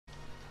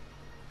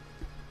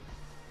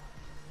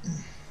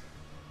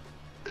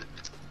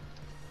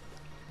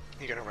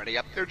gonna ready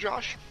up there,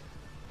 Josh?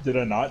 Did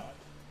I not?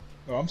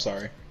 Oh, I'm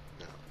sorry.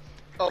 No.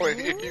 Oh, and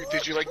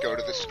did you like go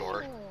to the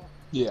store?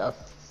 Yeah.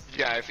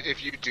 Yeah,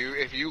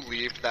 if you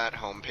leave that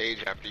home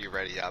page after you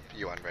ready up,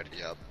 you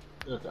unready up.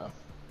 Okay.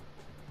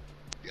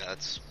 Yeah,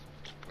 that's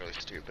really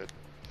stupid.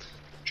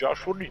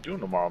 Josh, what are you doing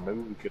tomorrow? Maybe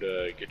we could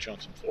get you on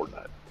some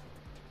Fortnite.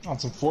 On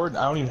some Fortnite?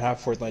 I don't even have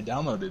Fortnite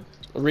downloaded.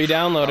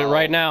 Re-download it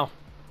right now.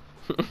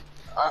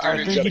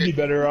 I think you'd be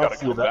better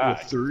off with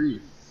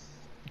 3.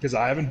 Because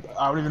I don't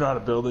even know how to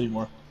build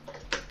anymore.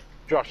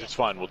 Josh, it's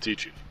fine. We'll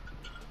teach you.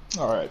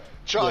 Alright.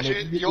 Josh,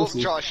 we'll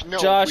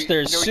Josh,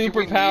 there's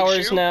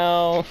superpowers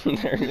now.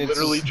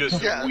 Literally just,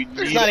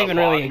 it's not even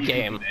really a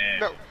game.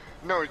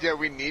 Yeah,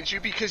 we need you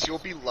because you'll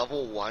be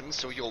level 1,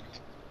 so you'll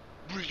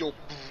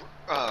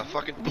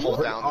fucking pull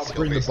down I'll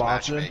bring the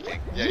bots in.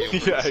 Yeah,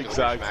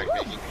 exactly.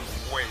 Matchmaking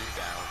way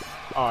down.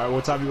 Alright,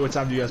 what time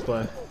do you guys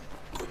play?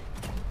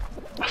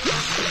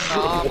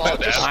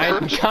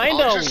 I'm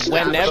kind of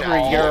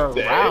whenever you're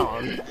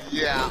around.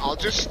 Yeah, I'll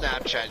just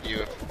Snapchat you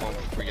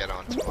if we get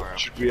on tomorrow.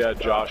 Should we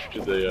add Josh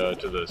to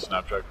the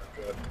Snapchat?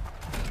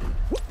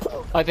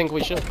 I think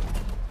we should.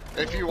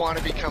 If you want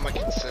to become a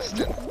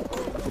consistent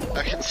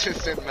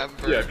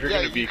member, yeah, if you're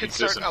gonna be a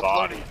consistent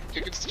body,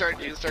 you can start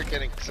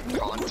getting some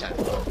content.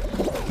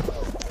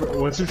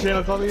 What's your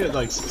channel called again?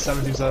 Like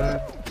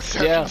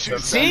 727? Yeah.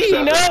 See,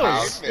 he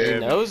knows. He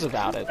knows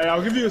about it. Hey,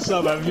 I'll give you a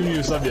sub. I haven't given you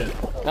a sub yet.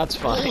 That's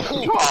fine.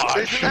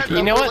 Gosh.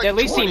 You know what? Like At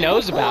least 21. He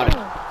knows about it.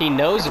 He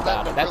knows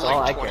about it. That's all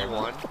I care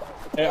about.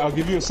 Hey, I'll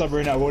give you a sub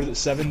right now. What is it?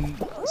 7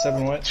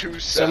 what?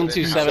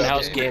 727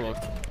 House Gaming.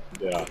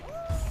 Yeah.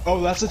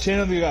 Oh, that's the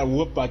channel that got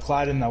whooped by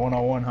Clyde in that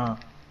 101, huh?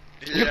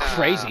 Yeah. You're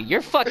crazy.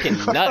 You're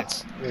fucking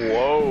nuts.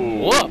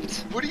 Whoa.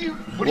 Whooped. What do you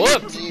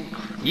mean?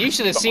 You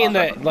should have seen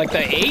the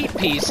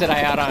 8-piece that I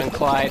had on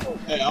Clyde.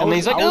 Hey, and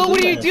he's like, "Oh,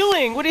 what are you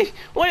doing? What are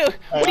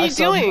you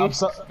doing?"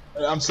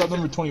 I'm sub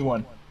number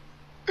 21.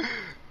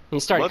 He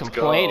started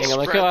complaining. I'm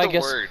like, "Oh,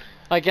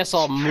 I guess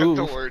I'll move."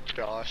 Spread the word,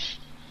 Josh.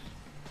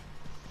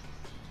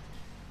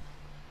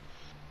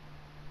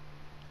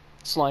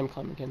 Slime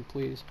climb again,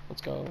 please.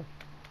 Let's go.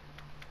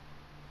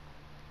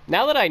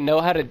 Now that I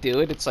know how to do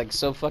it, it's like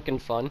so fucking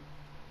fun.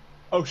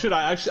 Oh shit!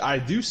 I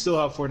do still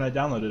have Fortnite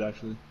downloaded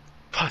actually.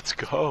 Let's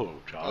go,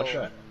 Josh.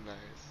 Oh, nice.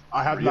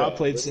 I have not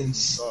played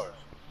since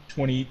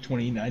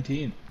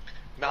 2019.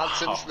 Not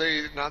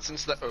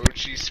since the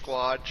OG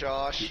squad,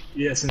 Josh.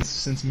 Yeah,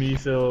 since me,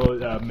 Phil,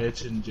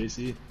 Mitch, and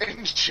JC. And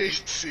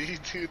JC,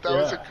 dude, that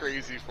was a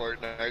crazy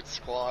Fortnite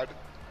squad.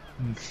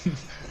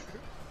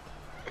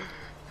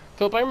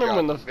 Philip, I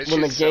remember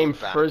when the game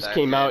first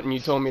came out and you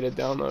told me to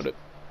download it.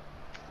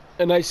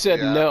 And I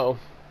said no.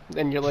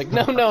 And you're like,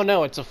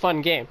 no, it's a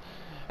fun game.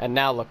 And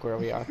now look where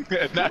we are.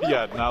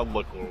 now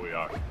look where we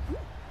are.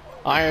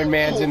 Iron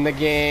Man's in the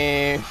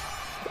game.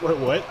 Wait,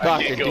 what?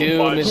 Dr.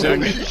 Doom is in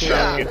the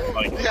game.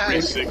 Like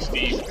 360.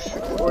 Wait,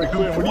 what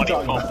are you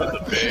talking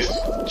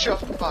about?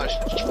 Josh,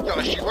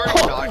 you are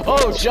not.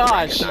 Oh,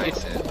 Josh,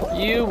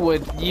 you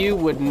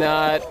would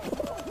not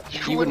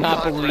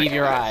believe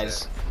your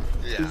eyes.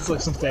 Yeah. This is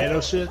like some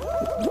Thanos shit.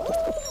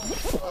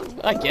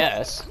 I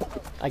guess.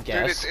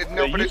 Dude,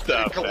 no, but it's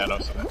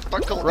Thanos in it.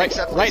 But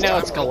right now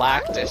it's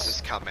Galactus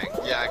is coming.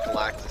 Yeah,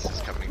 Galactus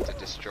is coming to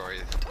destroy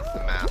the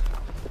map.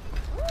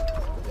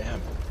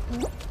 Damn.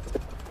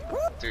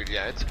 Dude,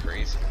 yeah, it's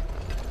crazy.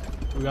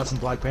 We got some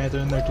Black Panther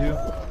in there too.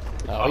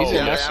 Oh, he's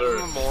in there. there. They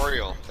have a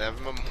memorial. They have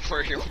a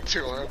memorial to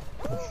him.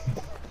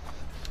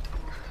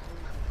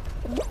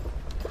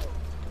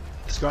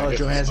 Scarlett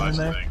Johansson in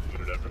there.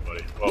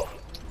 Everybody. Well,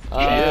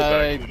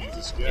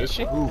 is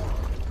she? Ooh,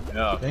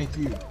 yeah. thank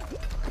you.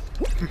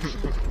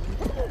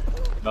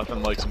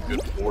 Nothing like some good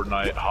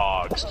Fortnite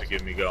hogs to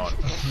get me going.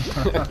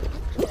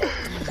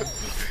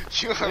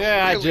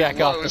 Yeah, I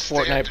jack off the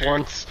Fortnite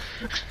porn.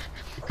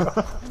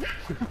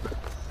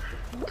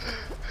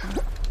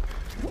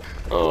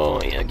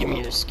 Oh yeah, give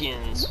me your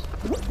skins.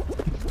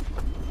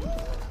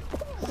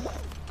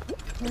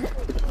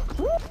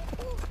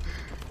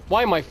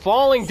 Why am I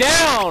falling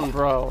down,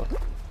 bro?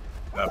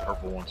 That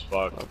purple one's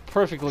fucked. A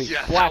perfectly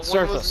flat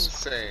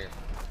surface.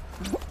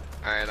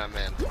 Alright, I'm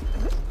in.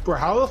 Bro,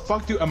 how the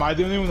fuck am I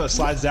the only one that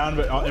slides down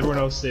but everyone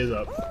else stays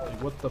up?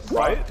 Like, what the fuck?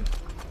 Right?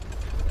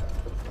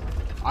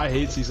 I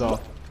hate Seesaw.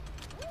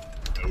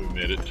 Yeah, we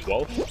made it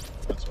 12th?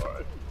 That's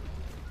alright.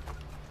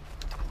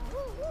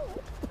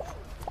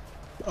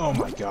 Oh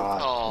my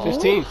god. Oh.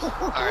 15th.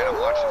 Alright, I'm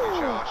watching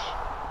you, Josh.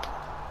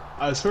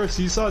 I swear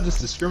Seesaw just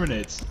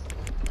discriminates.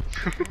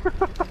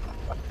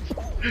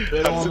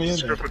 They don't want me in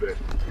there.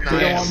 They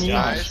don't want me in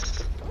there.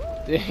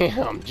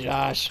 Damn,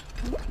 Josh.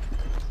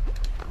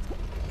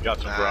 Got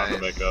some ground to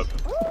make up.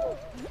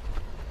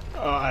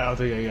 I don't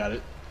think I got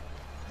it.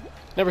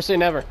 Never say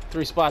never.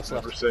 3 spots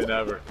left. Never say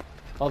never.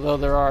 Although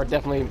there are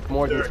definitely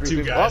more than 3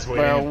 people. Guys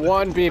there are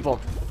 1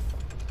 people.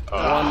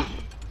 One.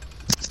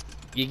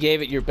 You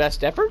gave it your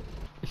best effort?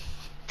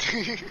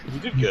 You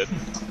did good.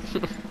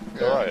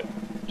 Alright.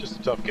 Just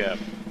a tough gap.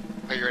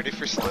 Are you ready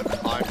for slime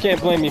climb?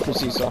 Can't blame me for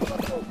Seesaw.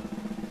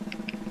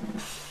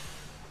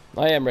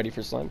 I am ready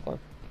for slime climb.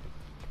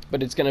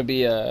 But it's gonna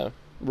be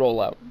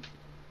rollout.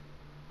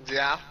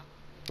 Yeah?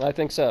 I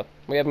think so.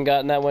 We haven't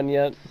gotten that one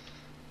yet.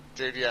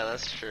 Dude, yeah,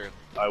 that's true.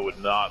 I would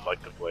not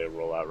like to play a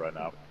rollout right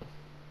now.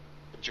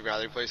 Would you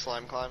rather play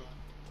Slime Climb?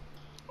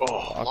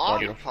 Oh,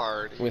 Block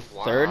party. With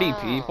 30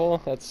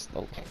 people? That's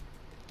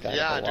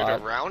yeah, a dude,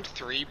 lot. a round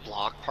 3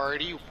 block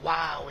party?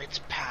 Wow, it's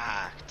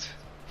packed.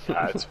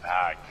 Yeah, it's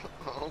packed.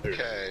 Okay.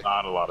 There's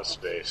not a lot of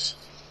space.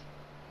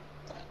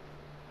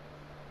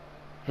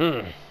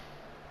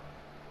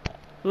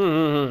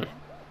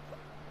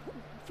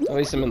 At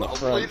least I'm in the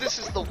Hopefully front. this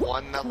is the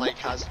one that like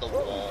has the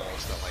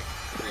walls that like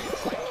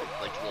creates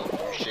like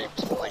little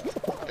U-shaped like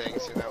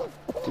things, you know?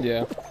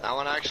 Yeah. That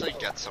one actually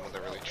gets some of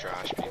the really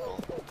trash people.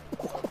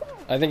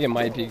 I think it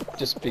might be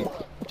just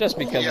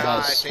because of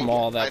how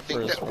small that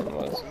first one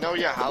was. No,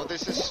 yeah, how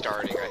this is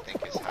starting I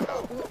think is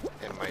how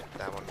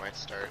that one might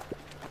start.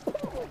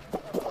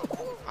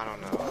 I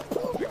don't know.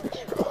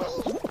 Fingers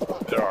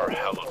crossed. There are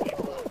hella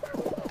people.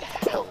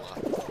 Hella.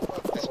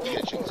 This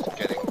pigeon's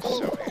getting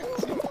so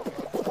antsy.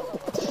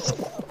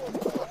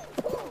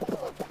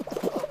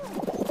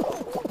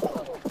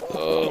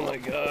 Oh my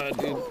god,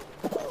 dude.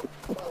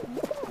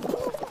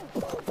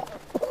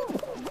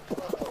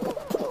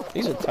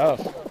 These are tough.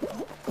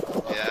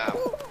 Yeah.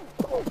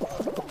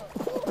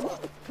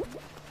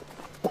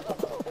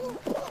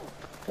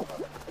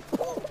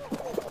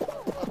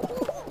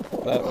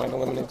 That might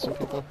eliminate some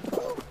people.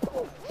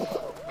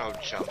 Oh,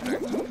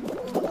 jumping.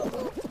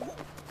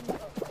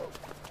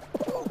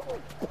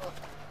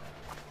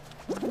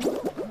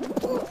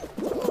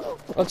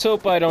 Let's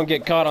hope I don't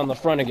get caught on the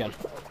front again.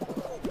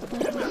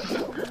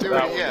 Dude,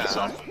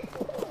 yeah.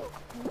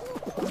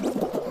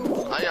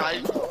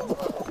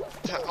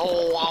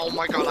 Oh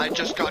my god, I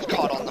just got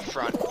caught on the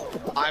front.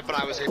 But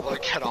I was able to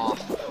get off.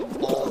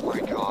 Oh my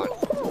god.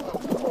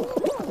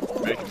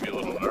 Making me a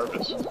little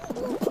nervous.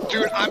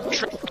 Dude, I'm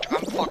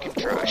fucking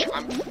trash.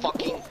 I'm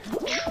fucking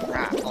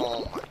trash.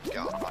 Oh my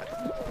god.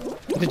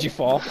 Did you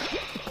fall?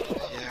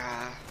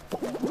 Yeah.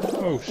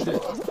 Oh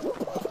shit.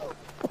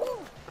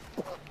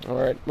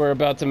 Alright, we're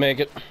about to make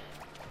it. I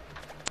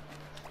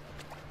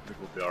think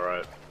we'll be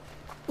alright.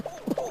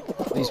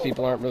 These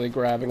people aren't really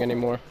grabbing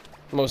anymore.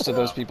 Most of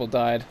those people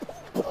died.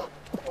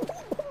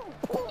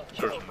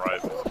 Serves them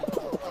right.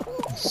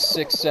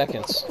 6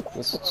 seconds.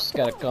 This just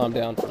gotta calm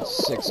down for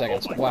 6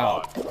 seconds. Oh my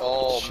wow. God.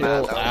 Oh Chill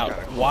man, that out. was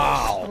kinda close.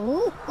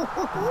 Wow.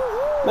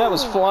 That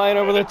was flying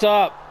over the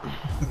top.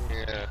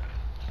 Yeah.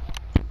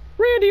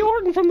 Randy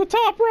Orton from the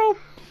top rope.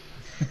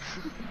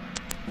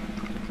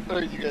 Oh,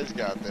 you guys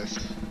got this.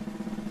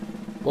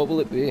 What will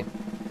it be?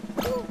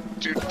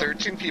 Dude,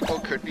 13 people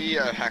could be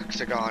a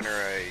hexagon or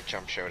a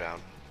jump showdown.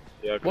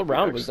 Yeah, What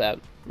round was that?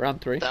 Round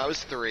 3? That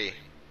was 3.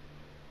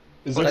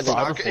 Is But there it's 5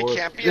 or not, 4? it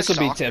can't be This a will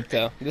be soccer.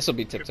 tiptoe. This will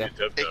be tiptoe.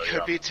 It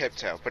could be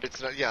tiptoe, but it's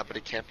not. Yeah, but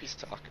it can't be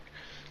soccer.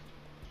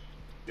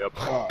 Yep.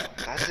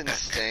 That's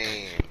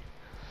insane.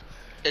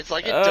 It's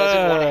like it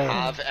doesn't want to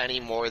have any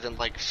more than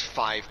like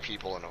 5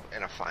 people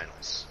in a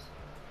finals.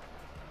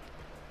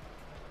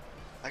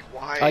 Like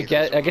why? I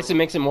guess it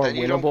makes it more Then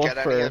you don't winnable get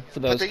any for of- those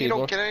But then you people.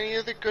 don't get any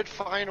of the good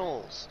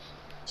finals.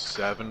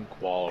 7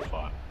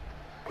 qualify.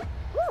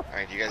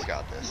 Alright, you guys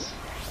got this.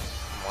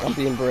 I'm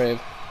being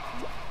brave.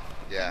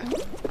 Yeah.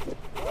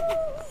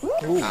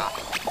 Ooh.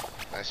 Ah,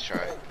 nice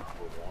try.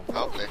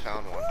 Oh, they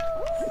found one.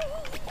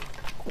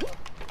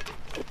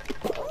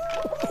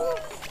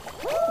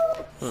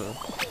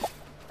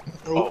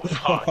 Oh,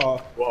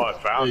 fuck. Well, I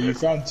found Yeah, you it.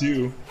 found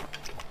 2.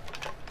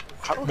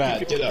 How do I Matt,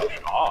 keep get getting up.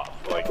 pushed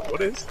off? Like,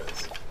 what is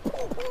this?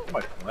 What am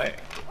I playing?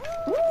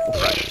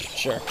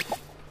 Sure.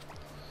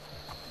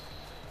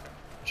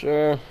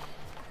 Sure.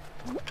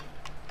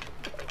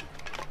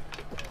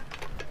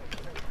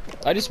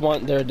 I just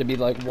want there to be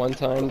like one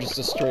time just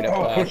a straight up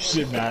Oh back.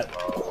 shit, Matt.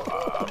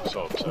 I'm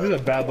so upset. This is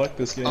a bad luck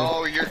this game.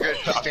 Oh, you're good.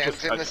 Just stand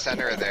in the just-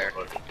 center there.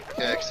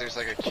 Yeah, because there's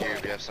like a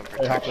cube. You have some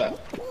Hey, hop protection.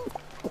 that.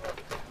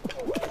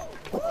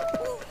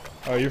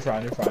 Oh, you're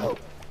fine, you're fine.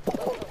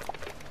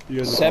 You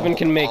guys are 7 fine.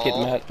 can make it,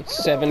 Oh. Matt.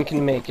 7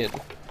 can make it.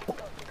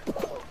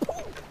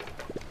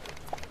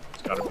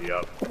 It's gotta be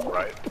up,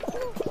 right?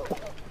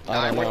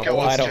 I don't know. go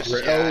I up don't.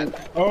 just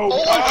yet. Oh,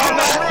 Oh, turn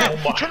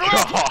around! Turn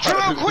around! Turn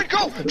around! Quick,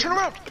 go! Turn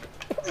around!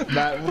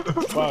 Matt, what the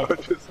fuck?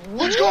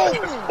 Let's go!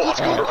 Let's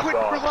go! Quick,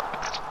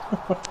 relax!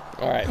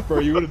 All right. Bro,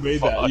 you would have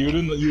made that. You would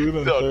have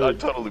been No, I third.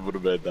 totally would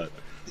have made that.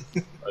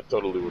 I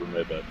totally would have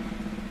made that.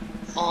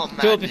 Oh, man.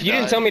 Philip, if you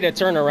didn't tell me to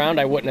turn around,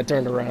 I wouldn't have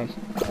turned around.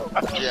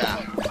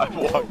 Yeah. I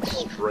walked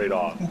straight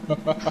off.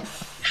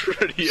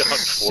 Pretty unfortunate.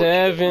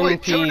 7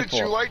 Wait, people. Joe,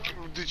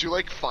 did you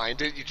like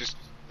find it? You just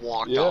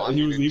walked Yeah, on?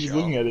 he was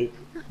looking at it.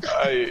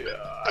 I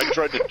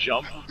tried to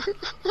jump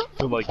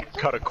to like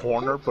cut a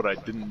corner, but I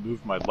didn't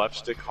move my left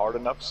stick hard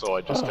enough, so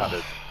I just kind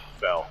of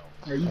fell.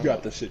 Oh, you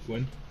got this shit,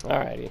 Quinn.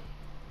 Alrighty.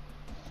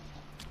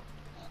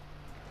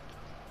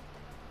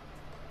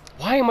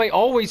 Why am I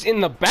always in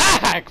the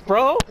back,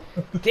 bro?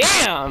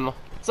 Damn!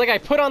 It's like I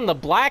put on the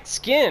black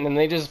skin and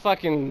they just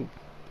fucking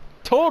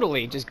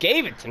totally just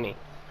gave it to me.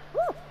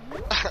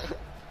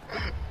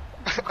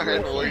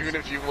 Alright, well, even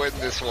if you win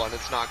this one,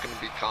 it's not gonna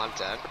be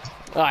content.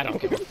 Oh, I don't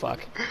give a fuck.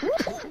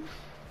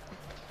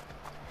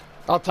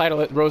 I'll title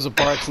it Rosa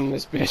Parks in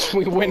this bitch.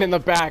 We win in the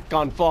back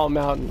on Fall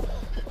Mountain.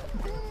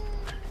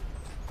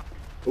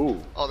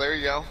 Ooh. Oh, there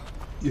you go.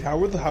 Dude, how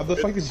the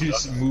fuck did you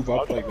just move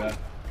up like that?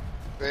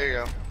 There you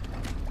go.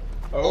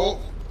 Oh.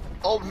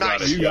 Oh,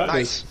 nice. You got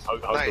nice.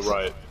 How's nice. the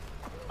right?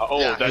 Oh,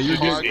 Yeah, that's you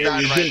just did-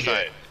 that you right did.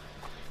 side.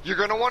 You're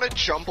gonna want to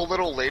jump a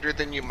little later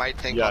than you might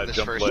think Yeah, on this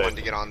jump first late. one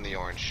to get on the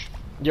orange.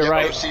 You're Yeah,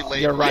 right. OC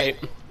late, You're late.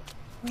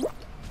 right.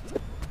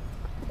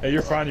 Hey,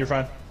 you're fine. You're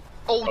fine.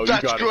 Oh, you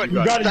that's got it, good.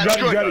 you got it, That's you got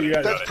it, good. you got it, you got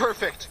it. That's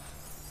perfect.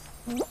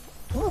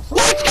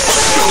 Let's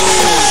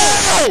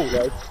go!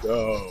 Let's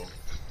go.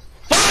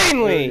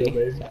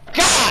 Finally!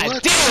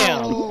 God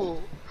damn!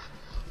 Oh.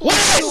 What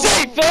did I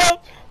say,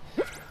 Philip?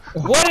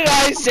 What did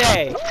I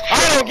say?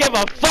 I don't give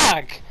a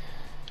fuck!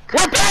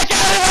 We're back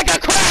at it like a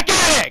crack